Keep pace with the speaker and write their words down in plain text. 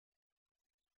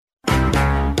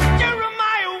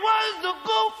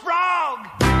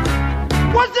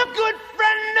good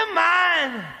friend of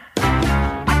mine.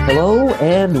 Hello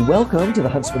and welcome to the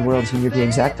Huntsman World Senior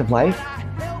Games Active Life.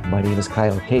 My name is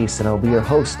Kyle Case and I'll be your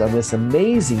host on this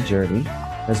amazing journey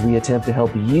as we attempt to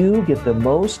help you get the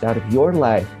most out of your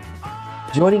life.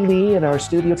 Joining me in our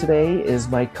studio today is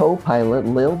my co-pilot,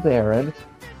 Lil Barron.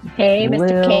 Hey,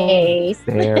 Mr. Case.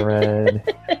 Barron.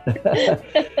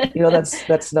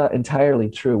 That's not entirely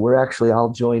true. We're actually all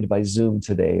joined by Zoom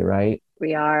today, right?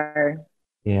 We are.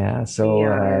 Yeah, so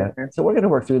we're going to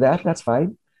work through that. That's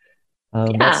fine.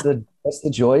 That's the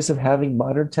joys of having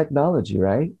modern technology,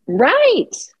 right?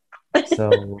 Right.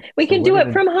 So we can do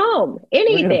it from home.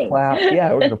 Anything. We're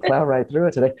going to plow right through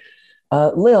it today.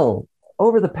 Lil,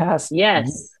 over the past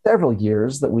several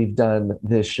years that we've done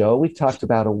this show, we've talked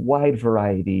about a wide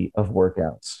variety of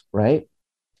workouts, right?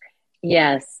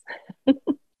 Yes.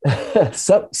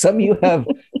 Some you have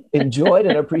enjoyed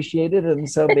and appreciated, and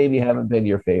some maybe haven't been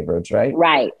your favorites, right?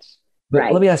 Right.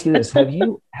 But let me ask you this: have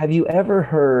you ever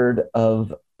heard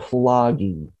of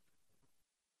plogging?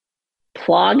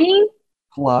 Plogging?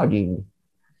 Plogging.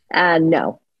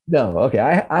 No. No. Okay.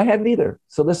 I hadn't either.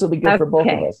 So this will be good for both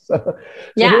of us.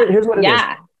 Here's what it is.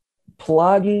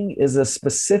 Plogging is a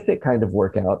specific kind of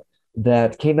workout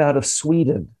that came out of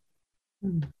Sweden.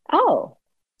 Oh.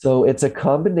 So it's a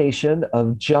combination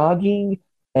of jogging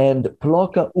and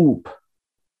plocka upp.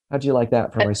 How'd you like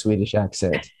that for my Swedish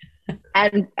accent?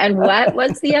 And what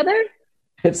was the other?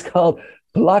 It's called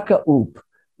plocka upp,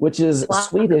 which is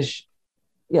Swedish.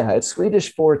 Yeah, it's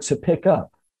Swedish for to pick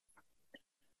up.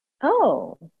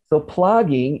 Oh. So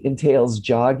plogging entails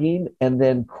jogging and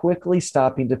then quickly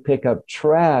stopping to pick up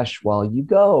trash while you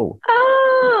go.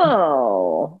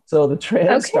 Oh. So the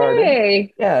trend started.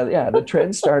 Yeah. The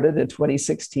trend started in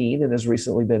 2016 and has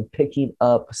recently been picking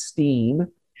up steam.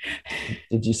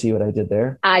 Did you see what I did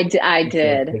there? I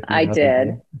did.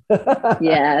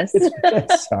 Yes.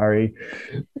 Sorry.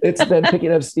 It's been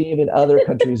picking up steam in other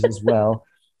countries as well.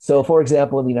 So, for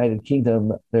example, in the United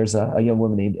Kingdom, there's a young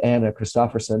woman named Anna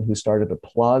Christopherson who started a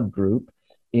plog group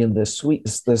in the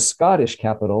Scottish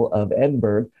capital of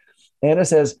Edinburgh. Anna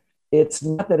says it's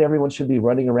not that everyone should be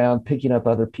running around picking up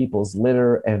other people's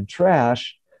litter and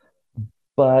trash,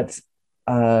 but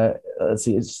let's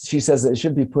see. She says that it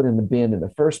should be put in the bin in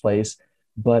the first place,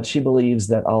 but she believes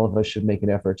that all of us should make an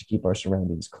effort to keep our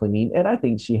surroundings clean. And I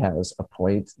think she has a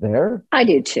point there. I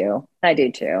do too.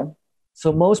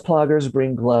 So most ploggers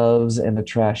bring gloves and a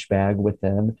trash bag with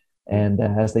them. And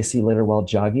as they see litter while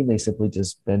jogging, they simply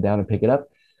just bend down and pick it up.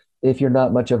 If you're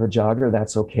not much of a jogger,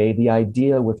 that's okay. The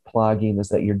idea with plogging is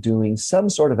that you're doing some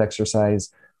sort of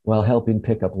exercise while helping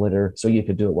pick up litter. So you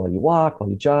could do it while you walk, while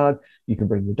you jog. You can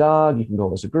bring your dog. You can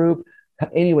go as a group,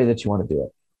 any way that you want to do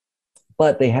it.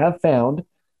 But they have found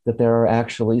that there are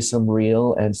actually some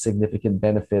real and significant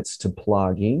benefits to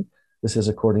plogging. This is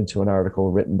according to an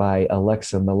article written by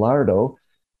Alexa Millardo.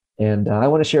 And I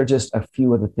want to share just a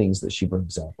few of the things that she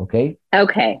brings up, okay?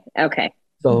 Okay.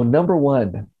 So number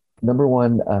one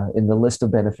in the list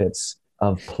of benefits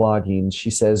of plogging, she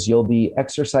says you'll be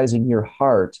exercising your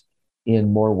heart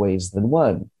in more ways than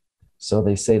one. So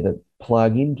they say that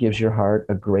plogging gives your heart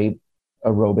a great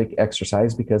aerobic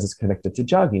exercise because it's connected to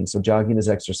jogging. So jogging is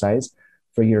exercise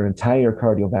for your entire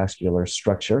cardiovascular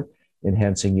structure,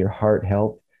 enhancing your heart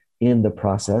health in the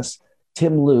process.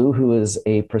 Tim Liu, who is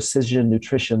a precision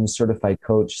nutrition certified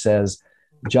coach, says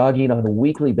jogging on a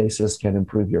weekly basis can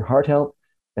improve your heart health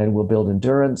and will build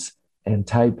endurance and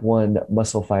type 1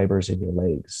 muscle fibers in your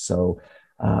legs. So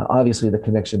obviously the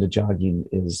connection to jogging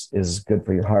is good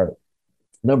for your heart.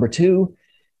 Number two,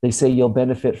 they say you'll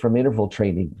benefit from interval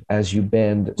training as you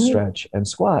bend, stretch, and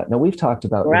squat. Now we've talked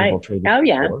about interval training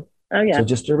before. Oh yeah. So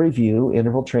just to review,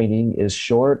 interval training is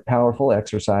short, powerful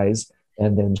exercise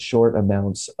and then short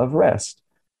amounts of rest.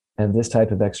 And this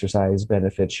type of exercise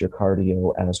benefits your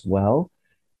cardio as well.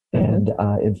 And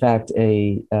in fact,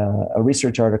 a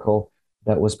research article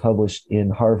that was published in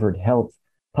Harvard Health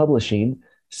Publishing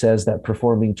says that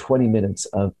performing 20 minutes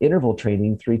of interval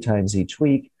training 3 times each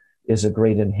week is a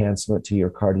great enhancement to your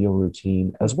cardio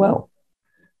routine as well.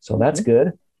 So that's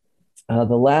good. The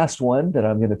last one that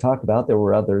I'm going to talk about, there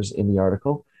were others in the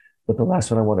article, but the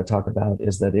last one I want to talk about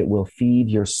is that it will feed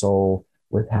your soul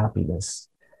with happiness.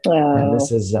 And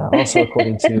this is also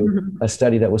according to a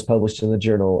study that was published in the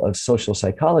Journal of Social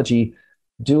Psychology.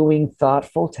 Doing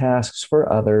thoughtful tasks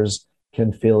for others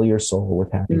can fill your soul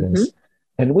with happiness.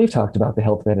 And we've talked about the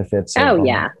health benefits of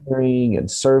volunteering and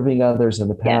serving others in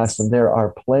the past, and there are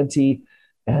plenty.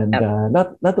 And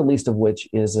not the least of which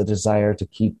is a desire to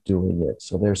keep doing it.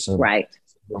 So there's some real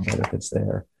benefits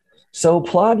there. So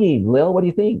plogging, Lil, what do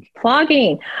you think?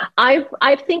 Plogging.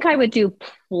 I think I would do,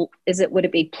 would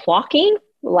it be plocking?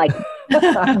 Like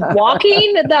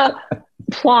walking, the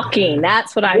plocking.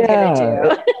 That's what I'm going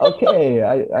to do. Okay.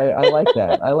 I like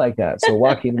that. I like that. So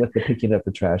walking with the picking up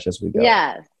the trash as we go.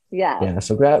 Yes. Yes. Yeah.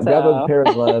 So grab a pair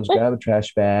of gloves, grab a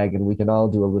trash bag, and we can all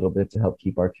do a little bit to help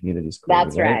keep our communities clean.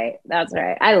 That's right. That's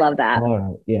right. I love that. All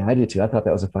right. Yeah, I do too. I thought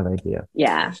that was a fun idea.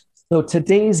 Yeah. So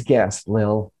today's guest,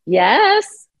 Lil.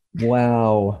 Yes.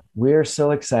 Wow. We're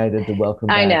so excited to welcome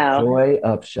back I know. Joy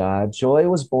Upshaw. Joy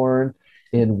was born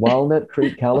in Walnut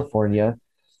Creek, California.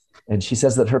 And she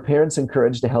says that her parents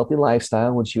encouraged a healthy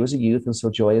lifestyle when she was a youth. And so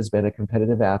Joy has been a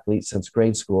competitive athlete since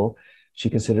grade school. She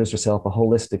considers herself a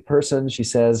holistic person. She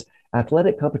says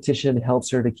athletic competition helps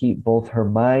her to keep both her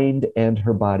mind and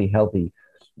her body healthy.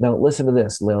 Now, listen to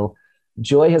this, Lil.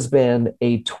 Joy has been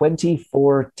a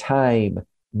 24-time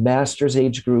Masters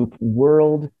age group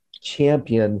world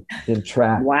champion in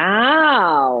track.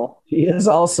 Wow. She is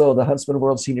also the Huntsman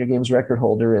World Senior Games record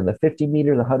holder in the 50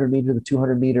 meter, the 100 meter, the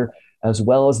 200 meter, as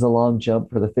well as the long jump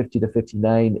for the 50 to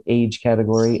 59 age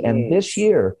category. Jeez. And this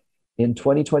year, in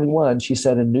 2021, she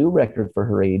set a new record for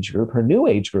her age group, her new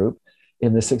age group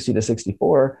in the 60 to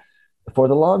 64 for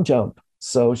the long jump.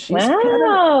 So she's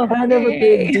kind of a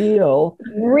big deal.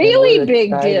 Really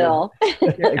big deal.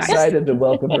 Excited to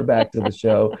welcome her back to the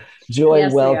show. Joy,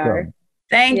 Yes, welcome.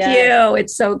 Thank you.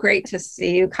 It's so great to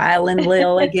see you, Kyle and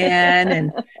Lil, again.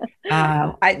 And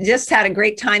I just had a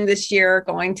great time this year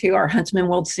going to our Huntsman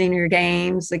World Senior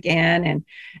Games again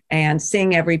and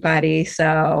seeing everybody.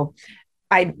 So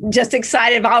I'm just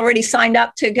excited. I've already signed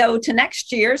up to go to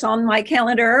next year's on my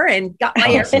calendar and got my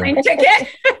airplane ticket.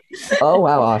 Oh,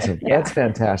 wow. Awesome. Yeah. That's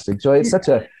fantastic. Joy, it's such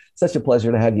a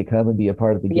pleasure to have you come and be a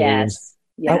part of the games.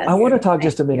 Yes. I want to talk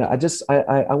just a minute.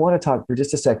 I want to talk for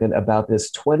just a second about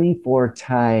this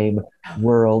 24-time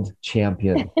world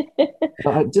champion.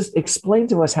 Just explain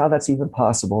to us how that's even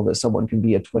possible that someone can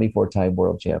be a 24-time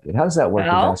world champion. How does that work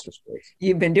in master sports?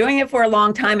 You've been doing it for a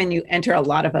long time and you enter a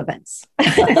lot of events.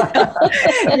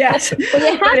 Yes.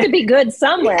 Well, you have to be good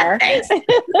somewhere.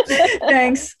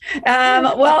 Thanks.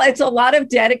 Well, it's a lot of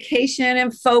dedication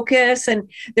and focus,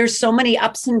 and there's so many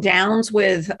ups and downs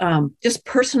with just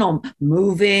personal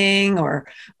moving or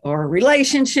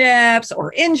relationships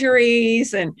or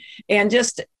injuries and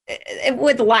just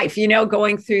with life,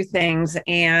 going through things.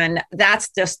 And that's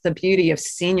just the beauty of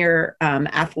senior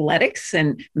athletics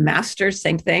and masters.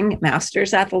 Same thing.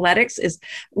 Masters athletics is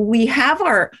we have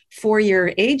our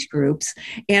 4-year age groups.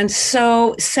 And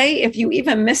so say if you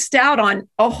even missed out on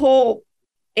a whole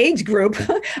age group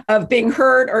of being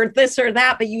hurt or this or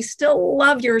that, but you still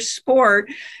love your sport,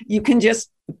 you can just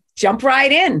jump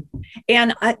right in.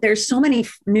 And there's so many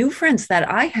new friends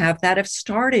that I have that have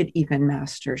started even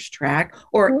masters track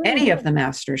or any of the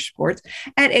masters sports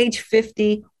at age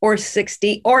 50 or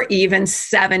 60 or even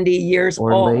 70 years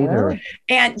old. Later.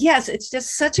 And yes, it's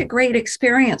just such a great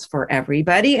experience for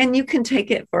everybody. And you can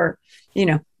take it for,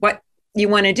 what you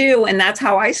want to do. And that's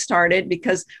how I started,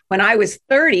 because when I was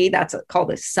 30, that's called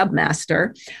a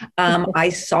submaster. I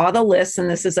saw the list, and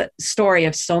this is a story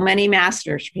of so many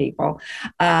masters people,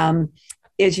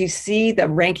 is you see the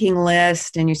ranking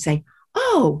list and you say,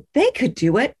 oh, they could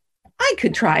do it. I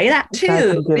could try that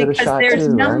too, because there's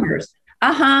numbers.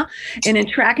 Right? And in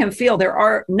track and field, there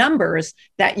are numbers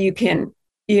that you can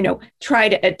try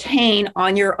to attain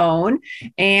on your own.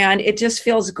 And it just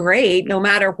feels great. No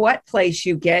matter what place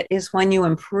you get is when you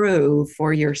improve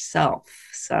for yourself.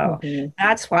 So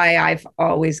that's why I've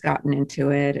always gotten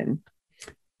into it. And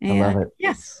I love it.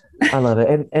 Yes. I love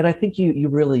it. And I think you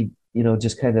really,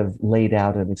 just kind of laid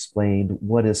out and explained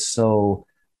what is so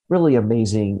really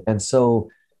amazing and so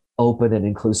open and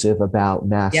inclusive about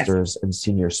masters and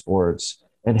senior sports,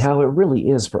 and how it really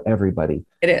is for everybody.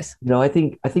 It is. I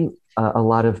think a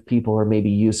lot of people are maybe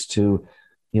used to,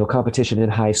 competition in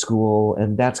high school,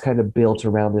 and that's kind of built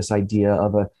around this idea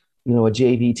of a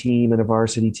JV team and a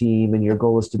varsity team, and your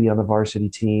goal is to be on the varsity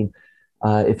team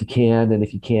if you can, and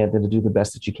if you can't, then to do the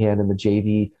best that you can in the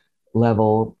JV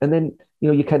level. And then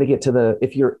you kind of get to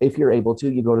if you're able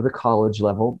to, you go to the college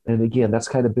level, and again, that's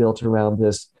kind of built around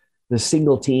this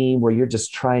single team where you're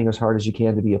just trying as hard as you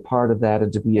can to be a part of that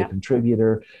and to be a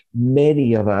contributor.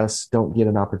 Many of us don't get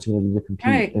an opportunity to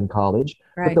compete in college,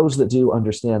 but those that do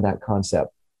understand that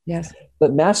concept. Yes.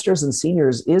 But masters and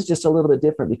seniors is just a little bit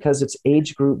different because it's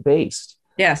age group based.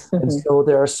 Yes. And so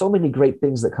there are so many great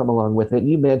things that come along with it.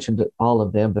 You mentioned all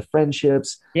of them, the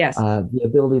friendships, the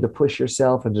ability to push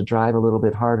yourself and to drive a little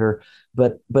bit harder,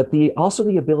 but also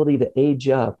the ability to age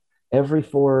up. Every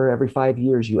 5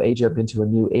 years, you age up into a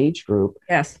new age group.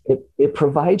 Yes. It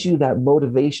provides you that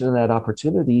motivation and that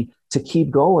opportunity to keep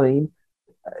going,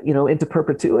 into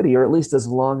perpetuity, or at least as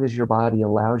long as your body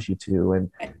allows you to.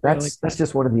 And that's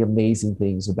just one of the amazing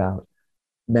things about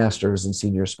masters and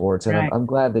senior sports. And I'm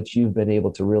glad that you've been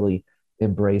able to really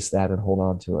embrace that and hold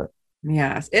on to it.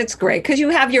 Yes, it's great because you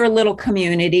have your little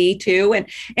community too.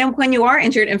 And when you are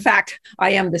injured, in fact, I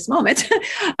am this moment,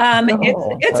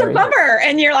 it's a bummer.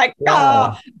 And you're like,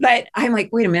 oh, but I'm like,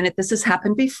 wait a minute, this has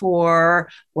happened before.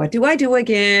 What do I do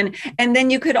again? And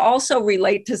then you could also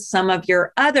relate to some of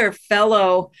your other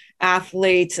fellow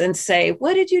athletes and say,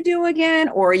 what did you do again?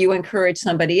 Or you encourage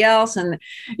somebody else. And,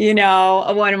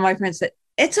 one of my friends said,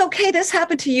 it's okay. This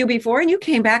happened to you before and you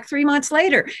came back 3 months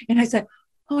later. And I said,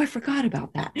 oh, I forgot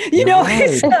about that.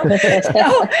 Because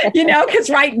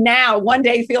right now, one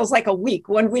day feels like a week,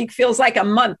 1 week feels like a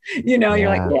month. You're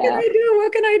like, what can I do?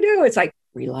 What can I do? It's like,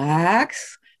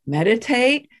 relax,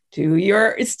 meditate,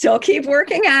 still keep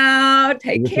working out,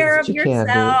 take care of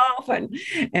yourself. So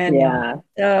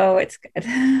it's good.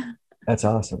 That's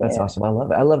awesome. That's awesome. I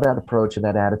love it. I love that approach and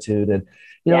that attitude. And,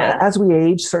 as we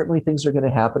age, certainly things are going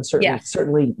to happen.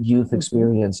 Certainly youth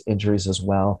experience injuries as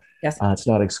well. Yes. It's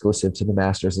not exclusive to the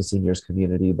masters and seniors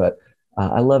community, but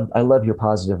I love your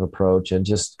positive approach and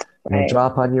just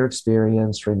drop on your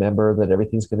experience. Remember that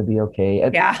everything's going to be okay.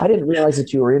 And I didn't realize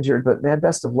that you were injured, but man,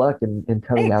 best of luck in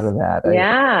coming out of that.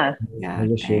 I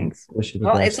wish you the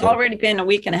well, best. It's already been a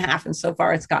week and a half, and so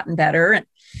far it's gotten better.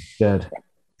 Good.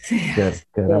 I'm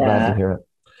glad to hear it.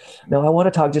 Now, I want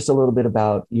to talk just a little bit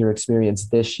about your experience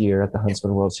this year at the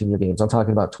Huntsman World Senior Games. I'm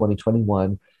talking about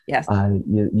 2021. Yes.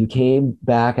 You came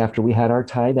back after we had our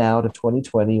time out of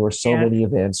 2020, where so many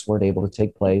events weren't able to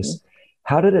take place. Mm-hmm.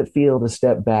 How did it feel to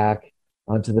step back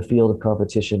onto the field of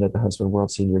competition at the Huntsman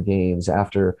World Senior Games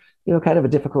after, kind of a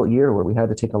difficult year where we had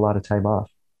to take a lot of time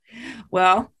off?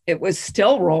 Well, it was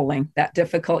still rolling, that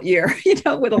difficult year, with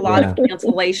a lot of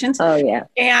cancellations. Oh, yeah.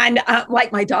 And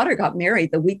like my daughter got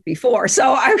married the week before.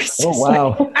 So I was just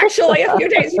actually a few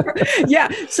days before. Yeah.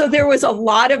 So there was a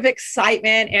lot of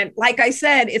excitement. And like I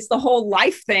said, it's the whole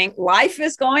life thing. Life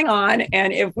is going on.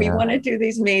 And if we want to do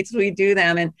these meets, we do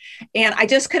them. And I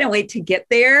just couldn't wait to get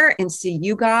there and see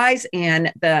you guys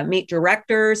and the meet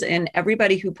directors and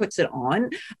everybody who puts it on,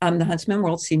 the Huntsman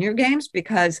World Senior Games,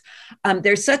 because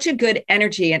there's such a good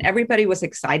energy and everybody was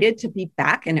excited to be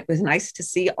back. And it was nice to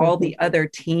see all the other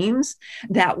teams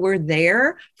that were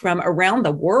there from around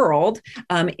the world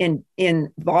in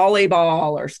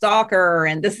volleyball or soccer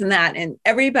and this and that. And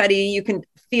everybody, you can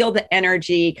feel the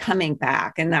energy coming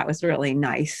back. And that was really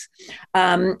nice.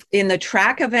 In the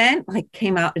track event, I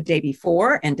came out the day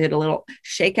before and did a little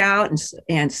shakeout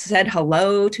and said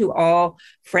hello to all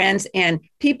friends and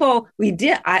people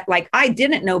I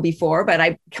didn't know before, but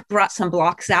I brought some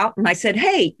blocks out and I said,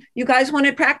 hey, you guys want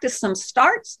to practice some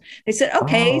starts? They said,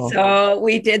 okay. So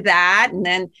we did that. And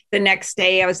then the next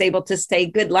day I was able to say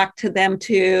good luck to them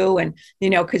too. And,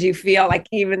 because you feel like,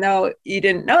 even though you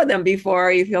didn't know them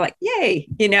before, you feel like, yay,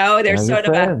 there's sort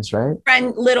of friends, right?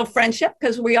 Little friendship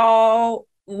because we all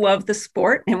love the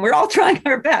sport and we're all trying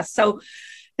our best. So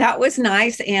that was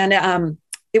nice. And,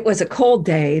 it was a cold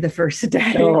day the first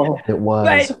day. Oh, it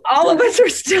was. But all of us are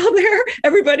still there.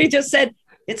 Everybody just said,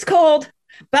 it's cold,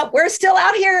 but we're still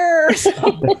out here. So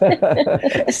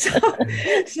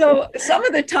some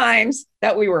of the times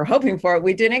that we were hoping for,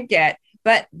 we didn't get,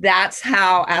 but that's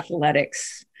how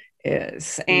athletics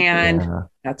is. And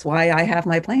that's why I have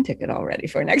my plane ticket already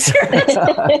for next year.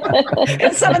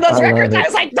 And some of those records, I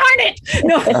was like, darn it.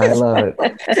 No, I love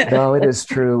it. No, it is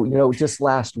true. Just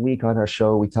last week on our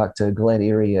show, we talked to Glenn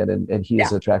Irian, and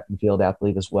he's a track and field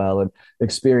athlete as well, and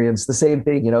experienced the same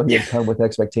thing. He had come with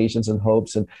expectations and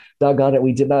hopes, and doggone it,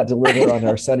 we did not deliver on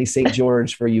our sunny St.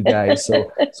 George for you guys. So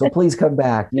please come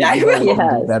back. You do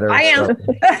better. I am.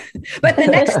 But the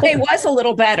next day was a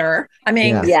little better. I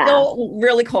mean, still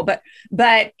really cold,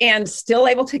 but and still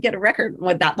able to get a record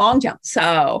with that long jump.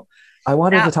 So I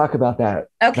wanted to talk about that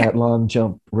long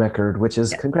jump record, which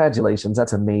is congratulations.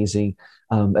 That's amazing.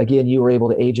 Again, you were able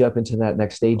to age up into that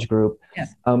next age group.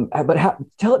 Yes. But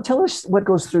tell us what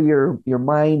goes through your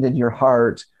mind and your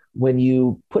heart when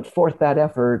you put forth that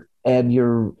effort and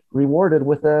you're rewarded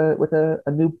with a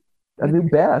new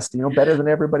best, better than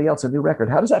everybody else, a new record.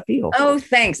 How does that feel? Oh,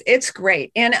 thanks. It's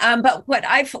great. And, but what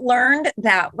I've learned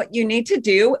that what you need to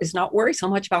do is not worry so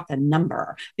much about the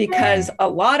number, because a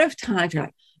lot of times you're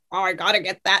like, oh, I got to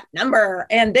get that number.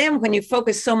 And then when you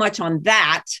focus so much on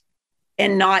that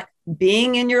and not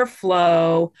being in your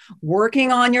flow,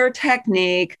 working on your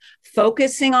technique,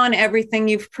 focusing on everything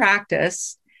you've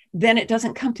practiced, then it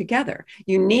doesn't come together.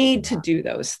 You need to do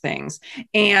those things.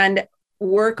 And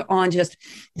work on just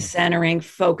centering,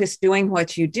 focus, doing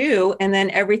what you do, and then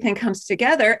everything comes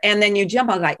together. And then you jump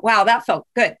on like, wow, that felt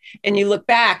good. And you look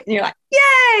back and you're like,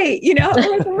 yay, it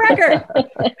was a record.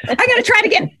 I got to try it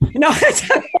again.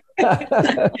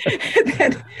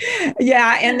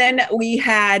 And then we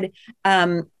had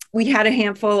a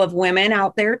handful of women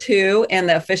out there too, and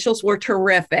the officials were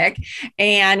terrific.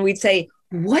 And we'd say,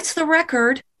 what's the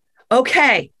record?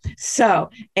 Okay.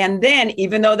 So, and then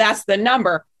even though that's the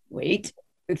number, wait,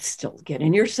 still get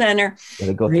in your center.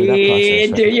 Gotta go through that process,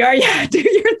 right? Do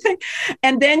your thing.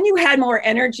 And then you had more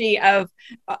energy of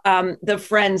the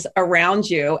friends around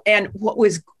you. And what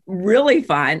was really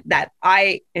fun that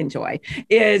I enjoy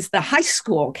is the high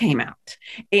school came out.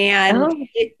 And,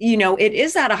 it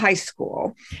is at a high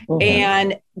school. Mm-hmm.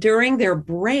 And during their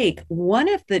break, one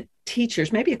of the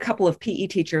teachers, maybe a couple of PE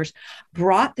teachers,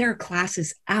 brought their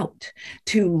classes out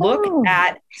to look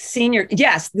at senior.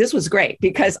 Yes, this was great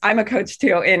because I'm a coach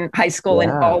too in high school in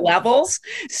all levels.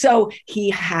 So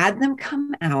he had them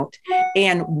come out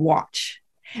and watch.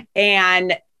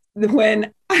 And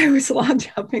when I was long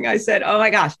jumping, I said, oh my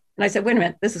gosh. And I said, wait a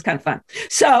minute, this is kind of fun.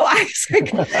 So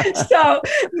so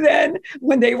then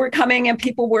when they were coming and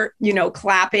people were,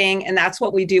 clapping, and that's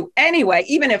what we do anyway,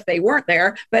 even if they weren't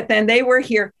there, but then they were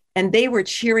here and they were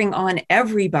cheering on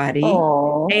everybody.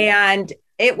 Aww. And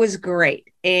it was great.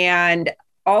 And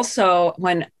also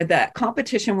when the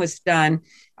competition was done,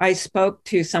 I spoke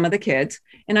to some of the kids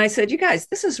and I said, you guys,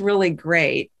 this is really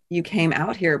great. You came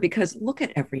out here because look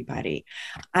at everybody.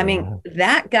 I mean,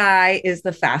 that guy is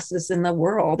the fastest in the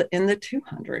world in the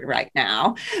 200 right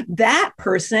now. That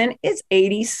person is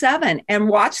 87 and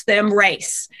watch them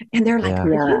race. And they're like, are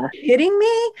you kidding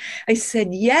me? I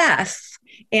said, yes.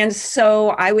 And so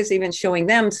I was even showing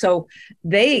them, so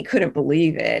they couldn't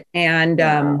believe it. And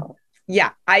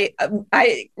I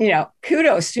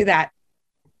kudos to that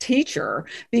teacher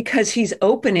because he's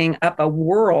opening up a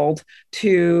world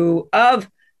of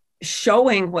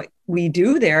showing what we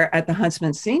do there at the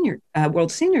Huntsman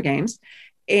World Senior Games.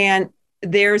 And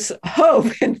there's hope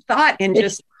and thought and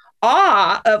just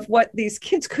awe of what these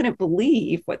kids couldn't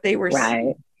believe what they were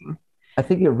seeing. I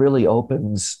think it really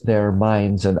opens their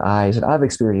minds and eyes. And I've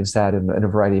experienced that in a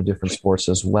variety of different sports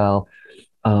as well.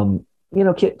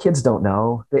 Kids don't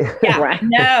know. They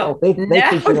think,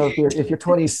 if you're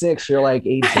 26, you're like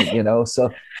ancient,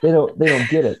 so they don't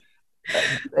get it.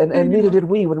 And neither did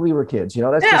we when we were kids,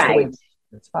 that's just the way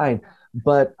it's fine.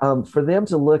 But for them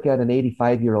to look at an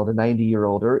 85-year-old, a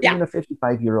 90-year-old, or even a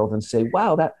 55-year-old and say,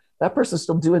 wow, that person's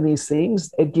still doing these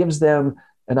things, it gives them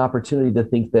an opportunity to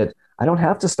think that I don't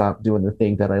have to stop doing the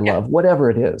thing that I love,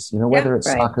 whatever it is, whether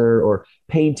it's soccer or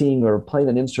painting or playing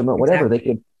an instrument, whatever, they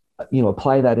could,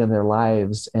 apply that in their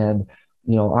lives. And,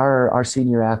 our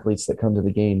senior athletes that come to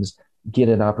the games get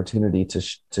an opportunity to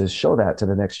show that to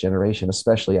the next generation,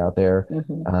 especially out there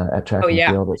at track and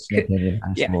field at Snake Canyon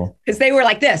High School. Because they were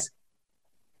like this.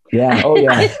 Yeah. Oh,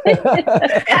 yeah.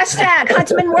 Hashtag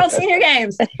Huntsman World Senior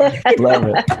Games. Love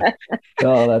it.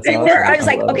 Oh, that's awesome. I was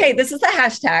like, okay, this is the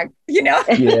hashtag,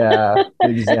 Yeah,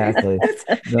 exactly.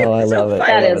 No, I love it.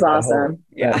 That is awesome.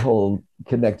 That whole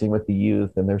connecting with the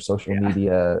youth and their social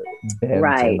media bent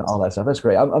and all that stuff. That's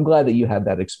great. I'm glad that you had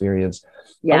that experience.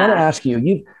 I want to ask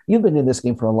you, you've been in this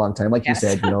game for a long time. Like you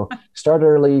said, start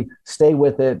early, stay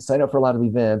with it, sign up for a lot of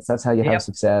events. That's how you have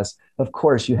success. Of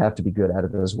course, you have to be good at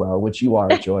it as well, which you are,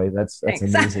 Joy. That's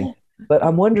amazing. But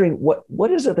I'm wondering,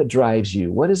 what is it that drives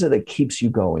you? What is it that keeps you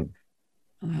going?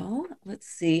 Well, let's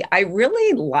see. I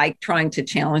really like trying to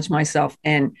challenge myself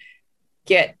and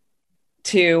get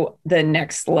to the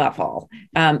next level.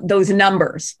 Those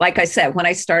numbers, like I said, when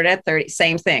I started at 30,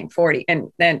 same thing, 40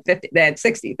 and then 50, then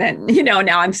 60, then,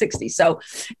 now I'm 60. So,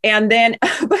 and then,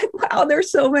 but wow,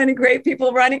 there's so many great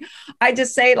people running. I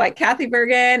just say like Kathy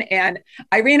Bergen and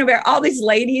Irina Bear, all these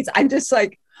ladies, I'm just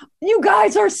like, you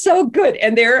guys are so good.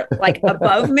 And they're like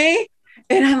above me.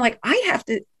 And I'm like, I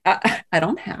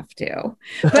don't have to,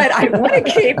 but I want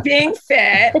to keep being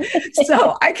fit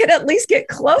so I could at least get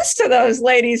close to those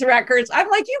ladies' records. I'm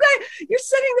like, you guys, you're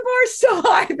setting the bar so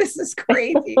high. This is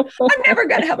crazy. I'm never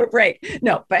going to have a break.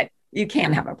 No, but you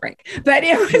can have a break. But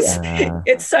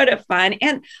it's sort of fun.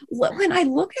 And when I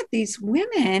look at these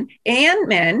women and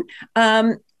men,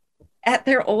 at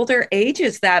their older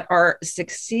ages that are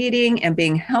succeeding and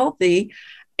being healthy,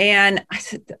 and I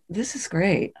said, this is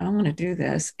great. I want to do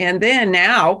this. And then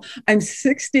now I'm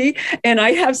 60 and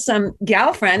I have some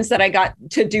gal friends that I got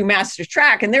to do Masters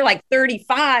Track and they're like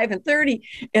 35 and 30.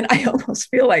 And I almost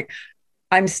feel like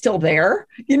I'm still there,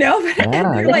 But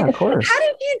they're like, of course. How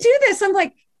did you do this? I'm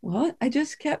like, Well, I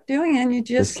just kept doing it. And you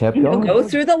just kept going. go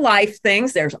through the life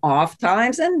things. There's off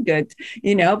times and good,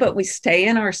 but we stay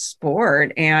in our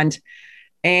sport and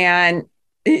and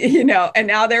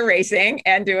now they're racing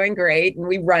and doing great, and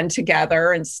we run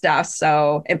together and stuff,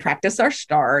 so, and practice our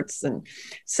starts, and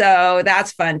so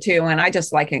that's fun too. And I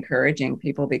just like encouraging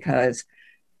people because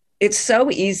it's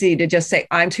so easy to just say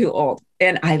I'm too old,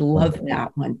 and I love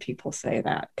that when people say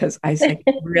that, because I say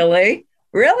really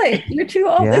you're too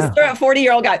old. Yeah. This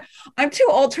 40-year-old guy, I'm too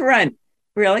old to run.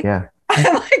 Really? Yeah.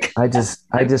 I'm like, I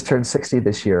just turned 60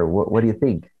 this year. What do you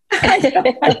think?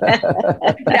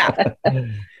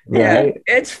 Yeah. Right?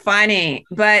 It's funny,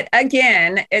 but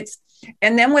again,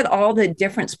 and then with all the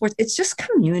different sports, it's just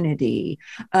community.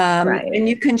 And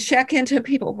you can check into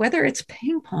people, whether it's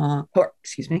ping pong or,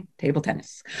 table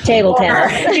tennis. Table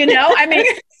tennis. I mean,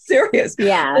 serious.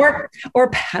 Yeah. Or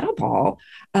paddleball,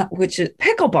 which is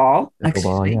pickleball.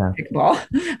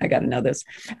 Pickleball. I got to know this.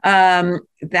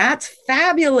 That's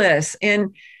fabulous.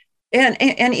 And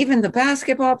even the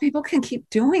basketball, people can keep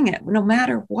doing it no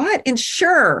matter what. And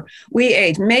sure, we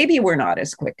age. Maybe we're not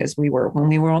as quick as we were when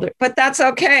we were older, but that's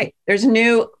okay. There's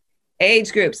new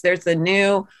age groups. There's the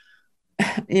new,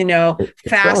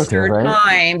 faster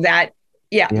time that,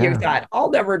 you thought, I'll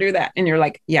never do that. And you're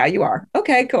like, yeah, you are.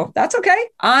 Okay, cool. That's okay.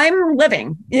 I'm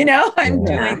living, I'm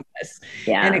doing this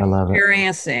and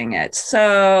experiencing it.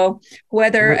 So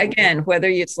whether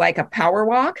it's like a power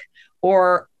walk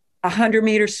or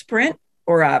 100-meter sprint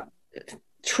or a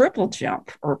triple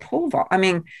jump or pole vault. I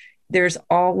mean, there's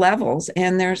all levels,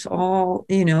 and there's all,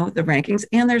 the rankings,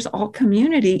 and there's all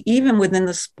community, even within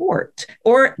the sport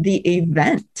or the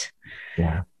event.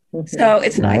 Yeah. So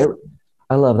it's nice.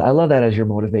 I love that. I love that as your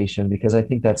motivation, because I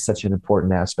think that's such an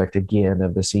important aspect, again,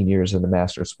 of the seniors and the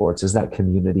master sports, is that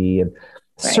community. And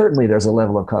certainly there's a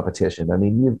level of competition. I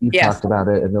mean, you've talked about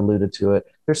it and alluded to it.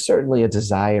 There's certainly a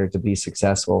desire to be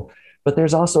successful. But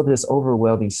there's also this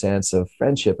overwhelming sense of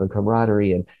friendship and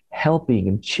camaraderie and helping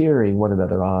and cheering one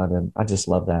another on. And I just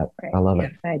love that. I love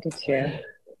it. I do too.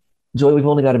 Joy, we've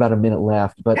only got about a minute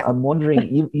left, but I'm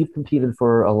wondering, you've competed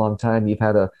for a long time. You've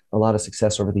had a lot of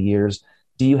success over the years.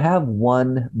 Do you have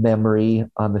one memory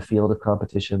on the field of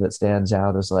competition that stands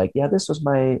out as like, this was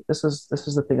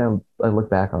the thing I look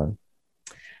back on?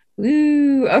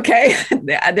 Ooh, okay.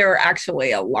 There are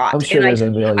actually a lot. I'm sure there's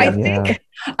a million. I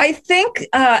think,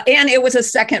 and it was a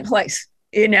second place,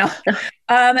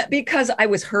 because I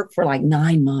was hurt for like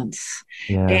 9 months,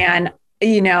 and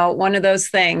one of those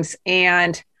things,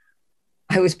 and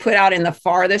I was put out in the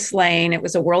farthest lane. It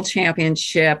was a world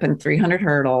championship and 300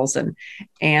 hurdles,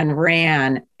 and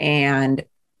ran, and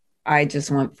I just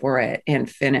went for it and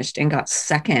finished and got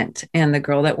second. And the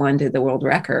girl that won did the world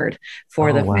record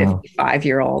for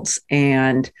 55-year-olds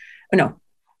and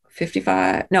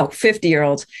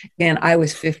 50-year-olds. And I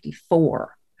was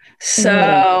 54.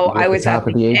 So I was top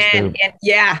of the age group.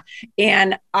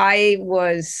 And I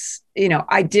was,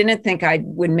 I didn't think I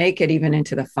would make it even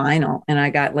into the final. And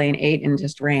I got lane 8 and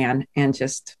just ran and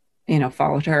just,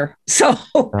 followed her. So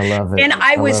I love it. And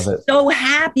I was so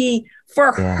happy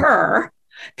for her,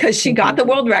 because she got the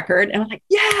world record, and I'm like,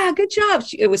 yeah, good job.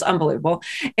 It was unbelievable.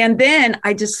 And then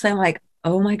I just said, like,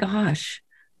 oh my gosh,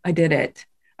 I did it.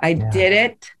 I did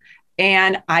it.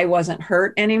 And I wasn't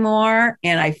hurt anymore.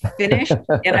 And I finished,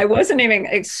 and I wasn't even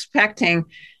expecting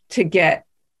to get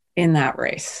in that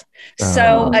race.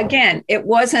 So again, it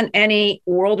wasn't any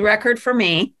world record for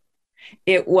me.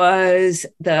 It was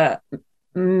the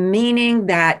meaning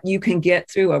that you can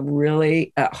get through a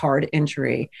really hard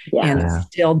injury and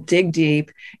still dig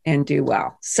deep and do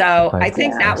well. So I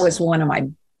think that was one of my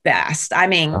best. I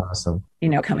mean, awesome.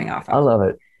 Coming off. I love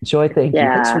it. Joy, thank you.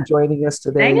 Thanks for joining us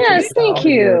today. Yes, thank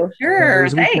you. Sure.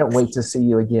 We can't wait to see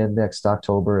you again next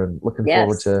October, and looking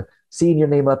forward to seeing your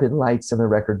name up in lights in the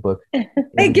record book.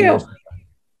 Thank you.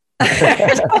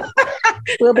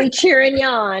 We'll be cheering you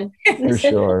on. For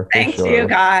sure. Thanks you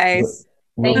guys.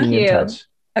 We'll be in touch.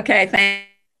 Okay, thanks.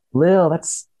 Lil,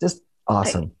 that's just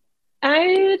awesome.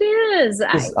 It is.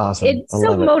 It's awesome. It's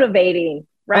so motivating,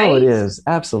 right? Oh, it is.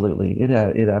 Absolutely.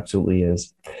 It absolutely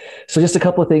is. So just a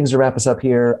couple of things to wrap us up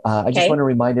here. I just want to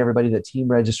remind everybody that team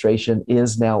registration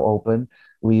is now open.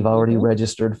 We've already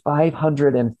registered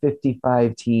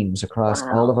 555 teams across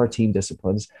all of our team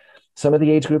disciplines. Some of the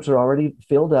age groups are already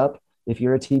filled up. If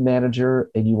you're a team manager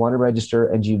and you want to register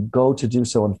and you go to do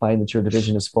so and find that your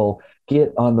division is full,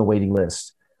 get on the waiting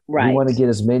list. Right. We want to get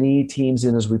as many teams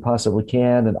in as we possibly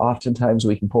can. And oftentimes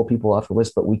we can pull people off the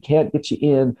list, but we can't get you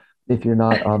in if you're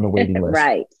not on the waiting list.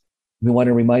 Right. We want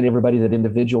to remind everybody that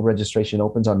individual registration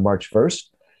opens on March 1st.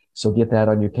 So get that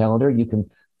on your calendar. You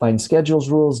can find schedules,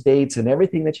 rules, dates, and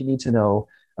everything that you need to know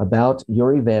about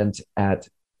your event at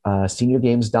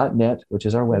seniorgames.net, which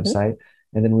is our website.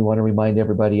 And then we want to remind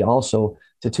everybody also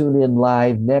to tune in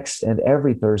live next and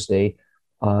every Thursday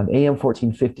on AM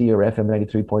 1450 or FM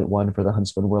 93.1 for the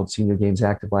Huntsman World Senior Games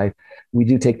Active Life. We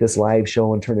do take this live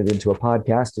show and turn it into a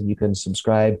podcast, and you can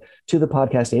subscribe to the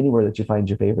podcast anywhere that you find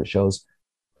your favorite shows.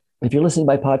 If you're listening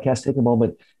by podcast, take a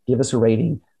moment, give us a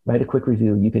rating, write a quick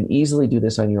review. You can easily do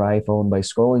this on your iPhone by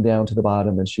scrolling down to the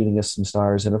bottom and shooting us some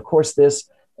stars. And of course, this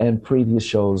and previous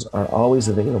shows are always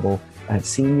available at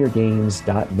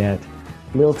seniorgames.net.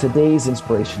 Lil, today's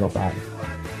inspirational fact.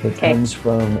 It comes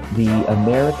from the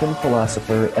American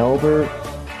philosopher Elbert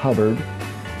Hubbard,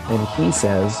 and he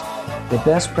says, the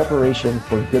best preparation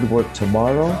for good work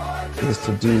tomorrow is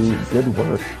to do good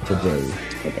work today.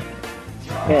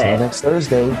 Until next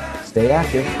Thursday, stay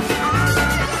active.